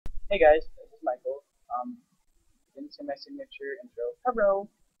Hey guys, this is Michael. Didn't see my signature intro. Hello.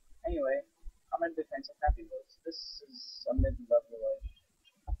 Anyway, I'm in Defense of Happy Wheels. This is a mid-level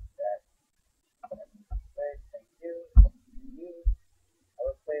relationship that I'm gonna play. Thank you. You. I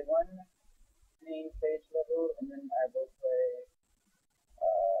will play one main stage level, and then I will play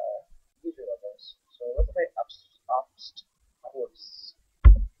user levels. So let's play Obst Course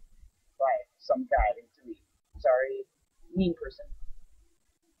by some guy named me. Sorry, mean person.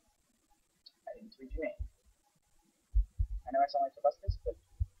 I didn't read your name. I know I sound like Sebastus, but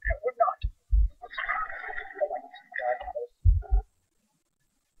I would not. Oh my god,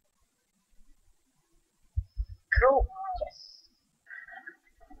 cool. Yes.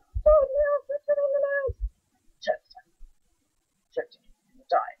 Oh no, what's in the night? Jetson. Jetson, you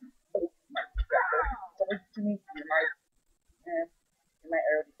die. Oh my god. Don't to me. You're my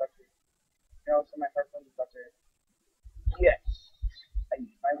arrow deflector. You're also my harpoon deflector. Yes. I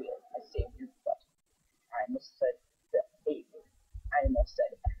used my wheel. I saved your butt. I almost said the A word. I almost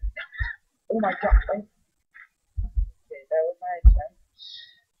said oh my god. Okay, that was my attempt.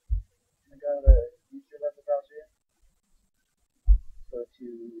 I'm gonna go to the user level browser. Go to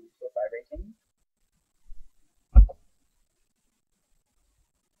SoFi Racing.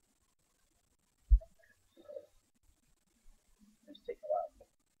 It's taking a while.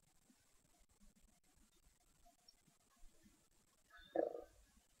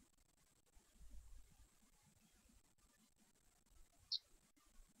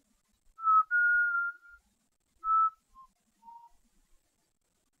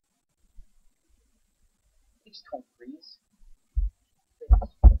 Please don't freeze. Please.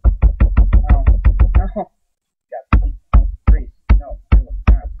 No. No. God, please don't freeze. No. No.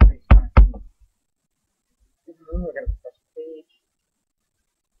 God, please don't freeze. Ooh, I gotta refresh the page.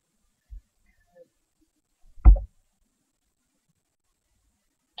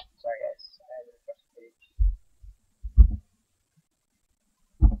 Sorry guys, I had to refresh the page.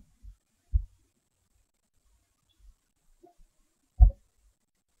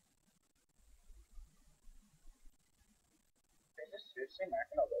 Is this seriously not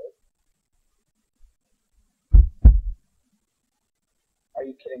gonna load? Are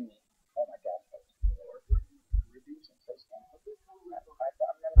you kidding me? Oh my gosh, that's so small. I'm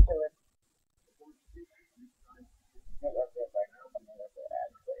gonna kill it. No, that's it. I'm gonna let the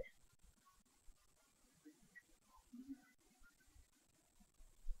ad play.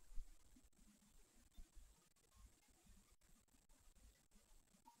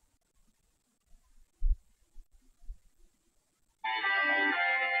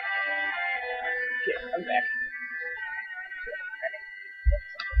 Okay, I'm back.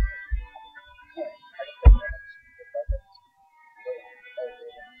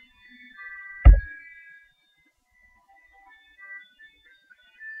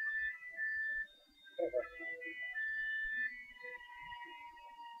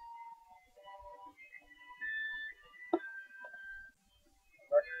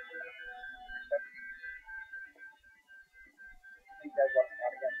 You guys walking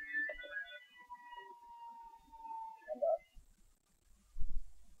out again. And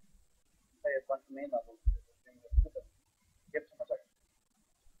play a bunch of main levels. Give so much.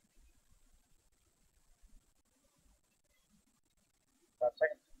 5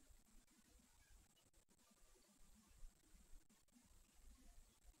 seconds.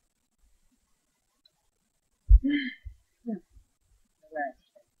 Isn't that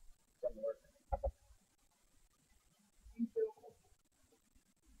interesting? Doesn't work.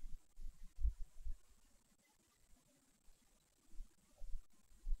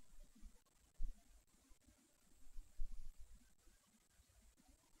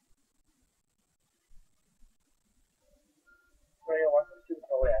 So you're watching to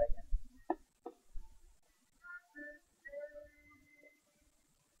go at again.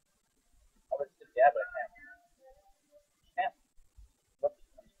 I would sit yeah, but I can't. Can't. Whoops.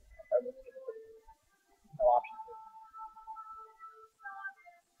 I would skip it. No option.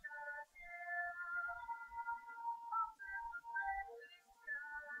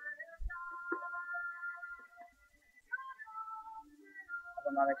 I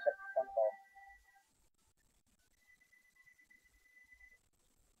will not accept the phone call.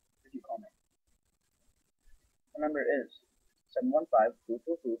 Did you call me? The number is 715 boop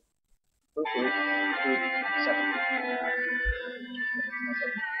boop boop boop boop boop 7.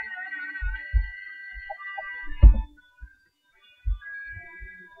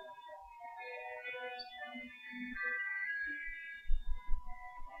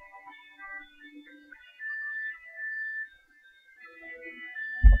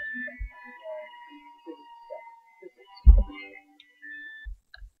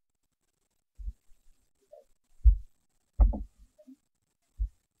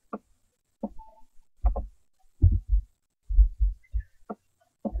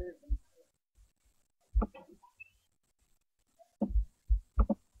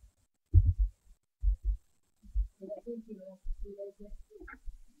 God,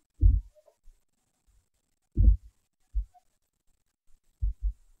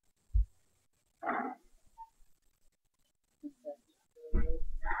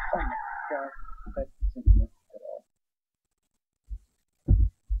 that doesn't work at all.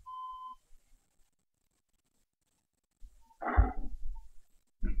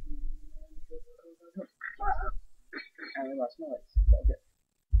 I only lost my legs. It's all good.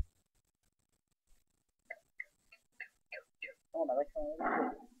 Oh, my legs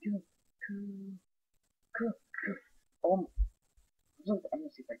are oh, I'm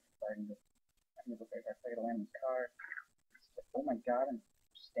gonna see if I can find it. I'm gonna go back. I gotta land in this car. Oh my god, I'm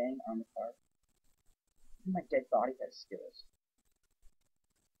staying on the car. My dead body has skills.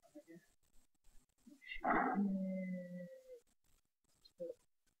 Oh my god.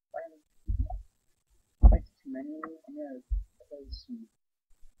 Like too many. I'm gonna play some.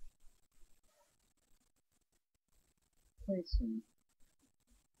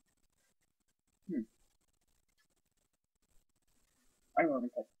 I don't know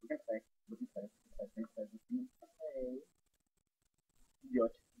what we're gonna play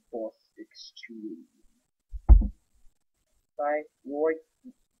Yacht Boss Extreme by Roy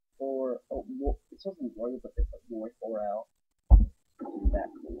for it says Roy, but it's like Roy 4L. That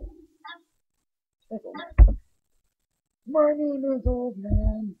cool. My name is Old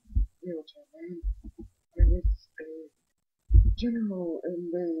Man. Wheelchair Man. I was a general in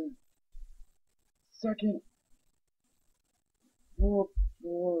the Second World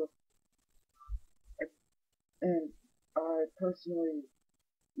War, and I personally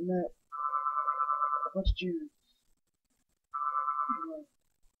met a bunch of Jews.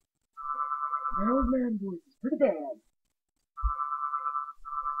 My old man voice is pretty bad.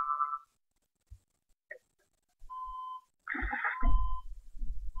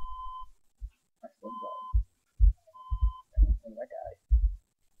 I still love that guy.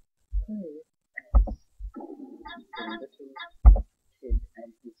 Hey, as the two kid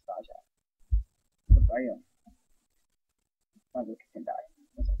and his Faja. But I am. My look can die.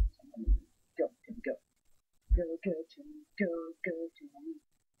 Go, Tim, go. Go, go, Tim, go, go, Tim.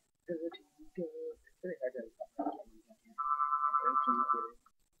 Go, Tim, go. Very hard to go.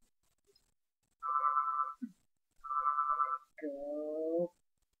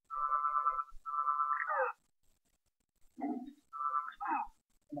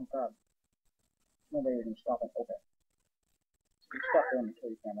 Oh my god. Nobody didn't stop it. Okay. Stop there and kill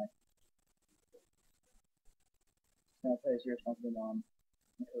your family. Now play as your responsible mom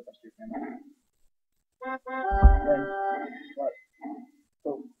and kill the rest of your family. Then, what?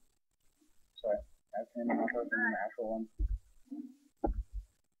 Oh. Sorry. I was naming my person an actual one.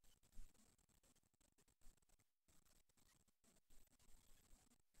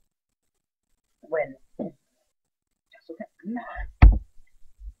 When? So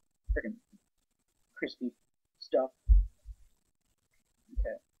freaking crispy stuff.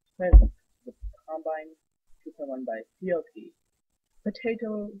 Okay. The Combine 2.1 by PLP. Potato,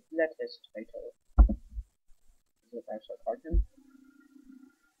 lettuce, tomato. Is it actually a carton?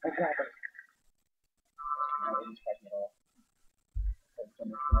 Oh god, no, it didn't strike me at all. So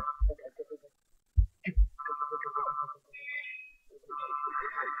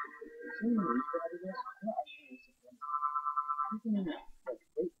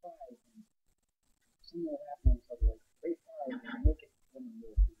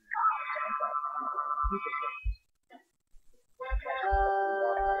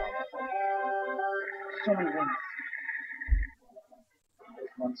many wins.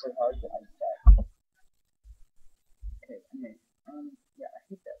 There's one so hard that I died. Okay, anyway, yeah, I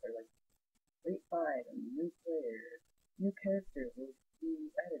hate that. They're like, rate 5 and new player, new character will be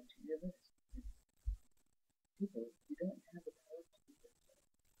added to your list. People, you don't have the power to do this.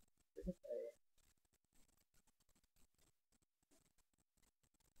 This is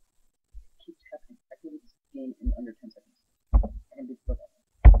keeps happening. I can beat this game in under 10 seconds. I can beat the book in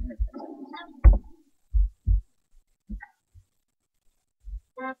under 10 seconds.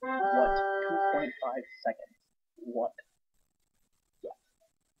 What? 2.5 seconds. What? Yeah.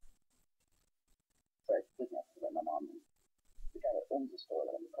 Sorry, looking at my mom. The guy that owns the store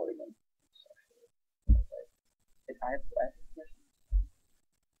that I'm recording in. I have permission.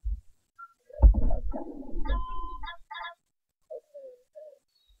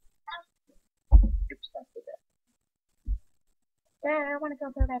 It's not for that. Yeah, I want to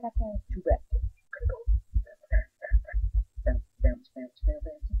go for that. Too bad.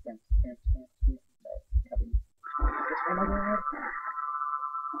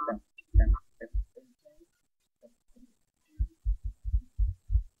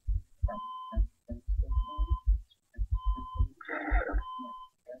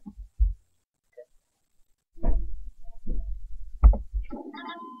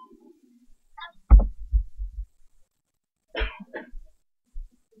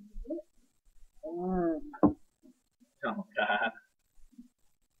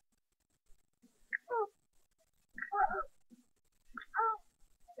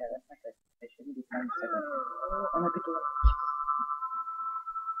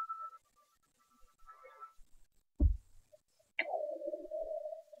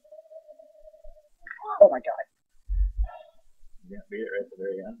 didn't beat it right at the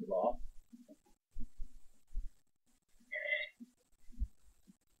very end. You lost.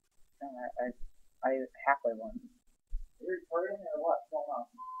 I halfway won. Are you recording or what? What's going on?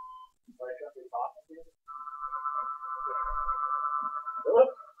 Are you going to be talking to you?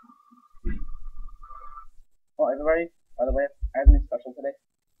 Well, everybody, by the way, I have a new special today.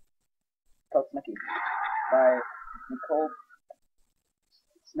 It's called Snooki by Nicole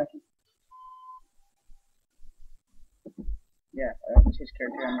Snooki. Yeah, which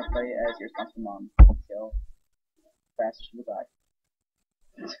character I'm gonna play as your responsible mom. So fast she will die.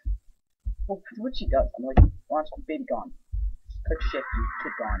 Well, what she does, I'm like, watch baby gone. Click shift and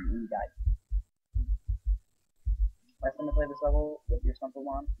kid gone and you die. Last time I played this level with your responsible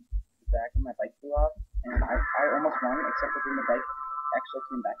mom, back when my bike flew off, and I almost won, except for when the bike actually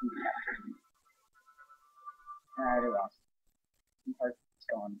came back and captured me. And I already lost. My heart's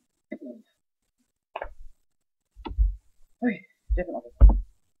gone. Okay, different level.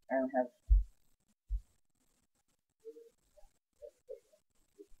 I don't have.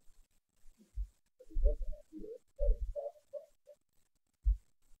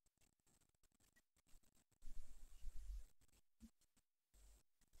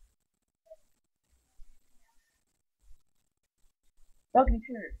 Balcony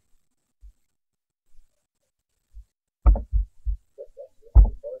here.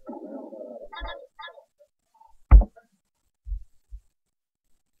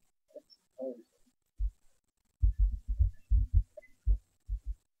 Oh,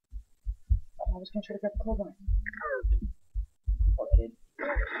 I was gonna try to grab the clothesline. Poor kid.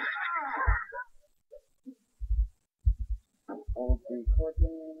 Old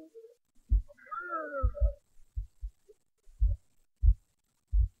recording.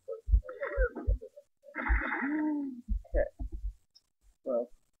 Okay. Well,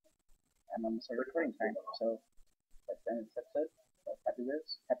 I'm almost at recording time, so let's end this episode.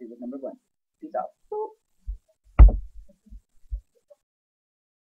 Happy with number 1. Peace out.